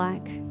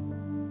childlike.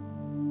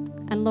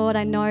 And Lord,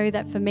 I know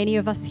that for many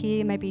of us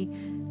here, maybe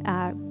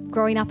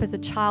growing up as a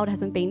child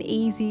hasn't been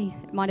easy.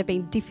 It might have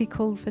been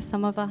difficult for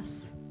some of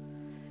us.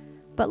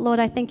 But Lord,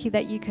 I thank you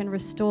that you can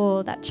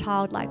restore that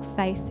childlike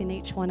faith in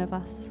each one of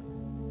us.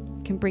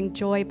 You can bring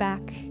joy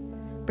back,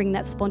 bring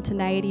that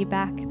spontaneity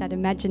back, that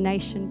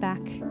imagination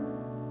back,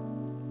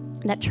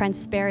 that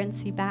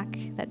transparency back,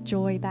 that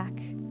joy back.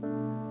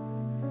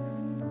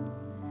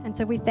 And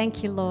so we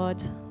thank you,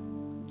 Lord,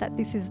 that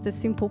this is the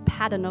simple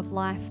pattern of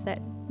life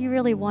that you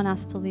really want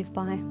us to live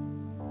by.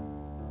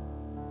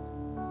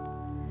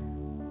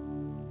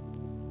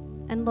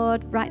 And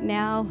Lord, right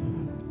now,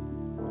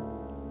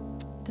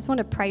 just want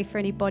to pray for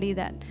anybody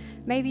that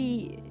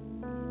maybe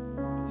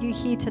you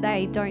here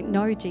today don't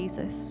know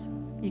Jesus.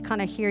 You're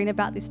kind of hearing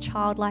about this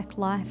childlike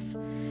life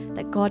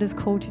that God has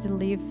called you to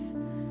live,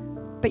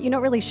 but you're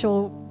not really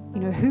sure,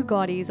 who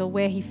God is or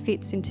where he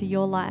fits into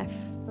your life.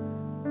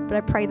 But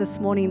I pray this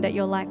morning that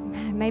you're like,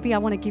 maybe I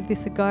want to give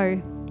this a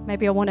go.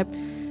 Maybe I want to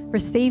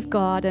receive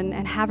God and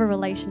have a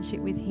relationship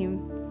with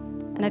him.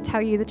 And I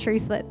tell you the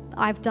truth that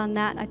I've done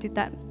that. I did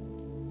that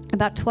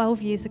about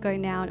 12 years ago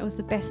now, and it was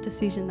the best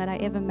decision that I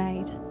ever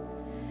made.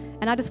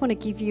 And I just want to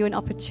give you an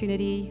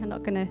opportunity. I'm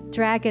not going to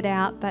drag it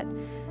out, but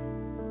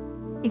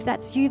if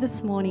that's you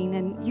this morning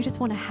and you just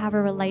want to have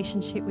a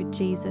relationship with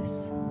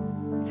Jesus,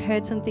 you've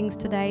heard some things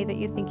today that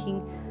you're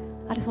thinking,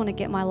 I just want to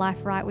get my life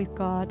right with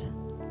God.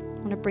 I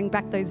want to bring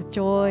back those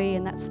joy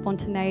and that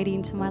spontaneity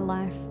into my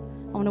life.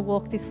 I want to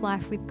walk this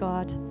life with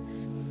God.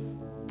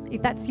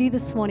 If that's you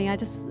this morning,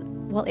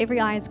 while every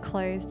eye is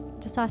closed,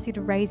 just ask you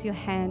to raise your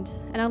hand,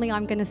 and only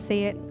I'm going to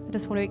see it. I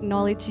just want to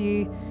acknowledge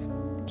you,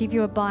 give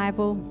you a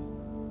Bible,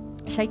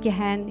 shake your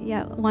hand.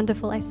 Yeah,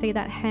 wonderful. I see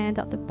that hand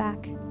up the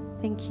back.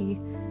 Thank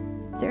you.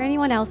 Is there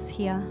anyone else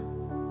here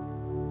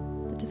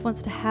that just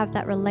wants to have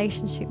that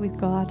relationship with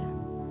God?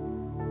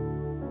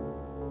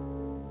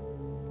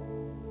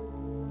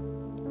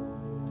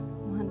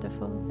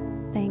 Wonderful.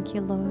 Thank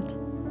you, Lord.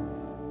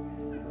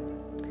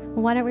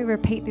 Well, why don't we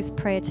repeat this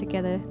prayer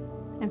together?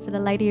 And for the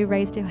lady who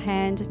raised her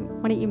hand,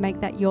 why don't you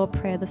make that your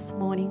prayer this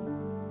morning?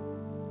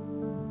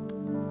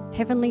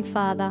 Heavenly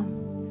Father,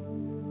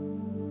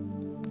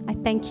 I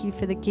thank you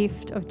for the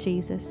gift of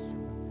Jesus.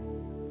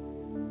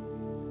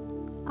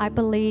 I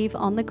believe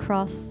on the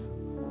cross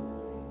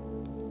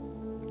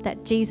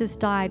that Jesus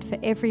died for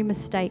every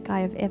mistake I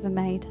have ever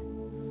made.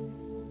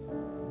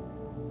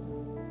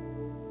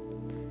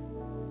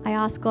 I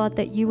ask God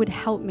that you would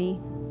help me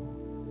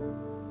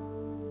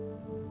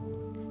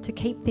to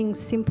keep things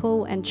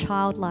simple and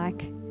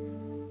childlike,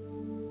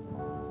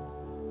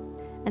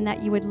 and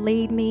that you would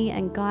lead me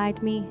and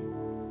guide me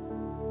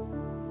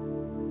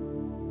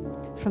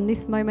from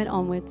this moment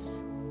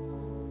onwards.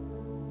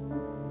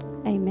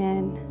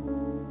 Amen.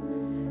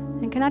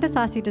 And can I just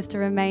ask you just to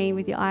remain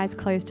with your eyes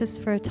closed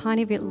just for a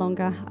tiny bit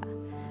longer?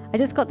 I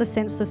just got the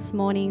sense this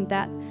morning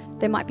that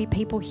there might be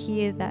people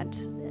here that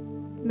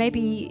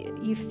maybe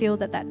you feel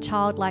that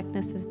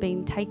childlikeness has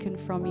been taken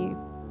from you.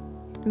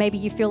 Maybe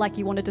you feel like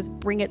you want to just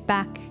bring it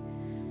back.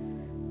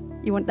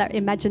 You want that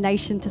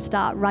imagination to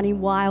start running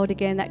wild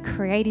again, that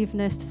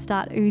creativeness to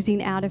start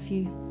oozing out of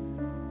you.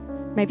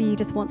 Maybe you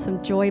just want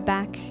some joy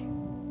back.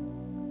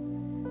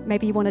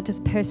 Maybe you want to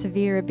just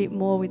persevere a bit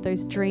more with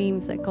those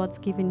dreams that God's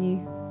given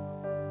you.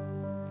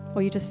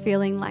 or you're just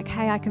feeling like,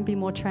 hey, I can be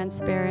more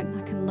transparent,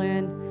 I can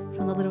learn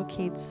from the little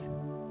kids.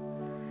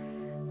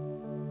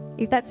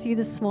 If that's you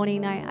this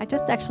morning, I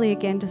just actually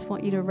again just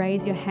want you to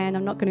raise your hand.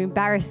 I'm not going to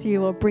embarrass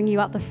you or bring you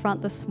up the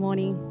front this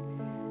morning,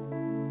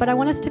 but I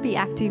want us to be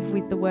active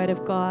with the Word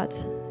of God.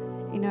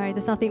 You know,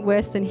 there's nothing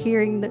worse than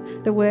hearing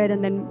the Word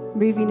and then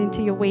moving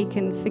into your week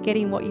and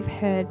forgetting what you've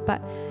heard.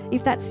 But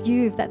if that's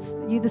you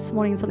this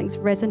morning, something's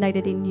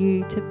resonated in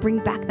you to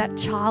bring back that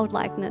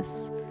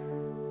childlikeness,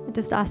 I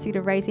just ask you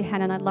to raise your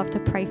hand, and I'd love to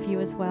pray for you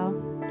as well.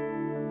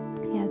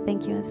 Yeah,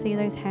 thank you. I see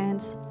those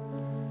hands.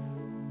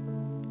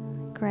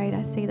 Great,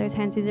 I see those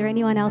hands. Is there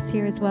anyone else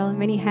here as well?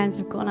 Many hands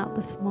have gone up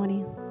this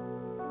morning.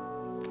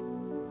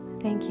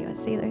 Thank you. I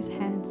see those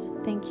hands.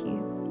 Thank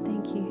you.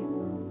 Thank you.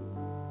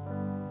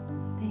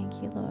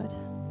 Thank you, Lord.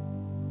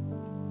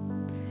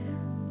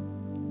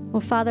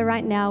 Well, Father,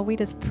 right now we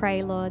just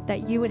pray, Lord,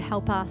 that you would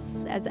help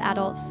us as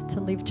adults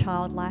to live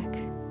childlike.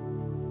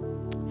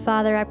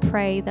 Father, I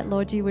pray that,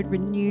 Lord, you would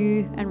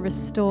renew and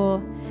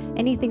restore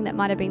anything that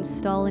might have been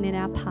stolen in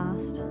our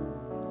past.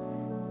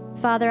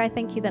 Father, I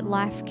thank you that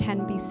life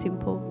can be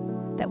simple,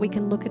 that we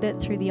can look at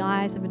it through the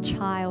eyes of a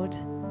child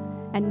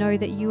and know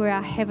that you are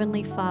our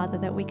Heavenly Father,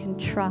 that we can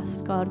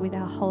trust, God, with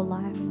our whole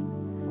life.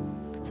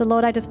 So,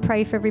 Lord, I just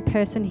pray for every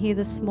person here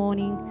this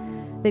morning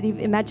that if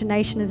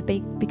imagination has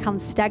become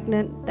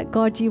stagnant, that,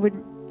 God, you would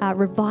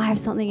revive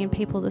something in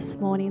people this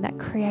morning, that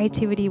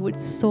creativity would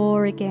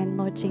soar again,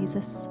 Lord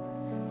Jesus.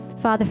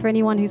 Father, for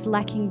anyone who's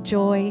lacking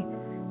joy,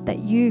 that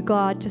you,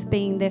 God, just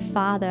being their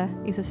Father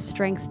is a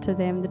strength to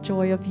them. The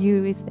joy of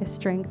you is their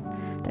strength.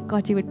 That,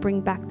 God, you would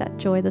bring back that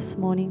joy this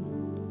morning.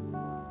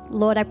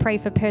 Lord, I pray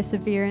for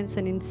perseverance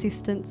and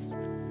insistence,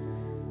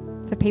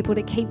 for people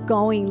to keep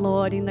going,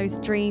 Lord, in those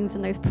dreams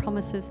and those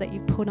promises that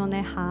you've put on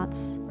their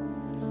hearts.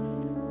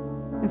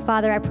 And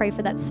Father, I pray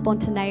for that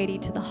spontaneity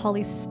to the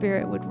Holy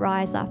Spirit would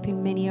rise up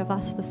in many of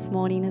us this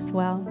morning as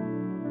well.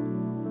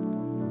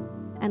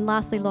 And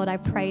lastly, Lord, I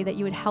pray that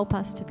you would help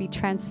us to be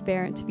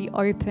transparent, to be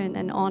open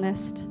and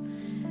honest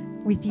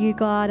with you,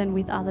 God, and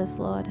with others,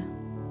 Lord.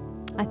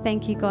 I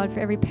thank you, God, for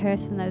every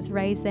person that has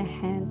raised their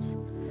hands.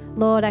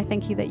 Lord, I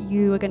thank you that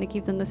you are going to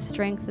give them the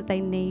strength that they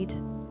need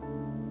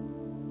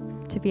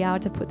to be able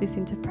to put this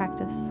into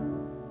practice.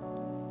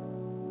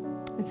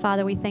 And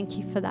Father, we thank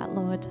you for that,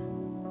 Lord.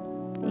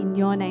 In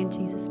your name,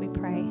 Jesus, we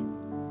pray.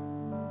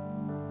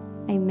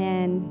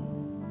 Amen.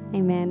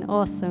 Amen.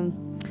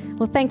 Awesome.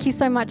 Well, thank you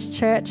so much,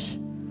 church.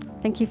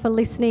 Thank you for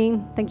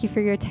listening. Thank you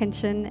for your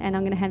attention. And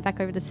I'm going to hand back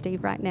over to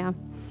Steve right now.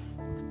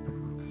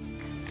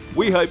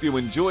 We hope you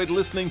enjoyed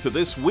listening to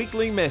this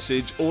weekly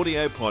message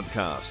audio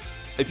podcast.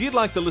 If you'd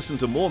like to listen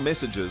to more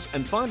messages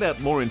and find out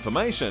more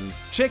information,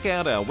 check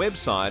out our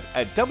website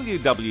at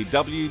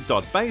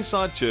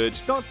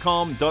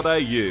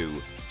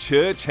www.baysidechurch.com.au.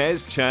 Church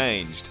has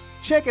changed.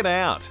 Check it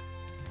out.